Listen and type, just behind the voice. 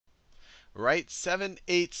write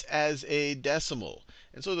 7/8 as a decimal.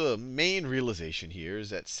 And so the main realization here is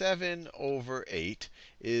that 7 over 8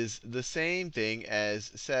 is the same thing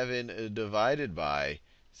as 7 divided by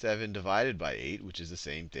 8, which is the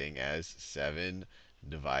same thing as 7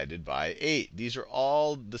 divided by 8. These are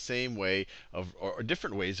all the same way of, or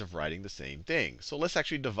different ways of writing the same thing. So let's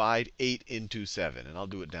actually divide 8 into 7. And I'll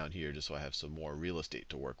do it down here just so I have some more real estate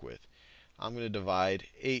to work with. I'm going to divide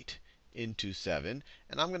 8 into 7.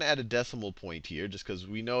 And I'm going to add a decimal point here just because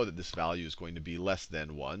we know that this value is going to be less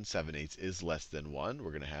than 1. 7/8 is less than 1. We're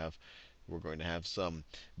going to have some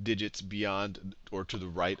digits beyond or to the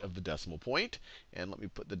right of the decimal point. And let me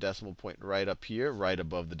put the decimal point right up here, right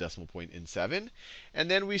above the decimal point in 7.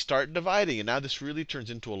 And then we start dividing. And now this really turns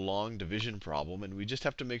into a long division problem. And we just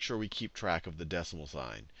have to make sure we keep track of the decimal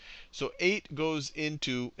sign. So 8 goes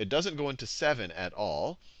into, it doesn't go into 7 at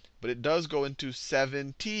all, but it does go into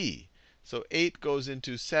 7t. So 8 goes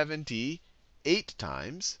into 7t 8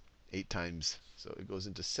 times. 8 times, so it goes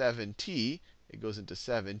into 7t. It goes into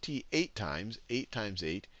 7t 8 times. 8 times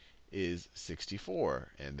 8 is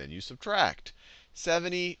 64. And then you subtract.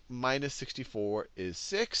 70 minus 64 is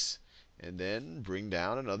 6. And then bring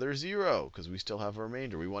down another 0, because we still have a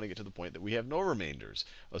remainder. We want to get to the point that we have no remainders,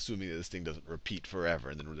 assuming that this thing doesn't repeat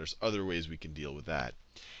forever. And then there's other ways we can deal with that.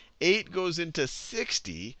 8 goes into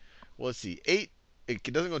 60. Well, let's see. 8, it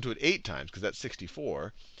doesn't go into it 8 times, because that's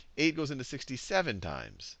 64. 8 goes into 67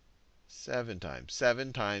 times. 7 times.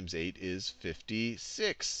 7 times 8 is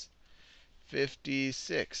 56.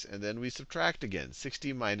 56. And then we subtract again.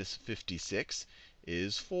 60 minus 56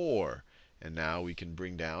 is 4. And now we can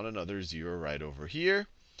bring down another 0 right over here.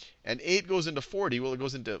 And 8 goes into 40. Well, it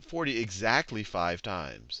goes into 40 exactly 5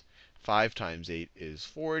 times. 5 times 8 is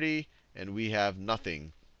 40. And we have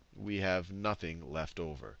nothing. We have nothing left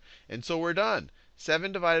over. And so we're done.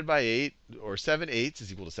 7 divided by 8, or 7/8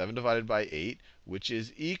 is equal to 7 divided by 8, which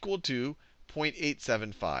is equal to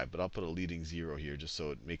 0.875. But I'll put a leading 0 here just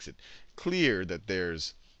so it makes it clear that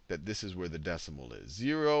this is where the decimal is.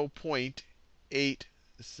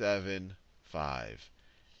 0.875.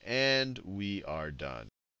 And we are done.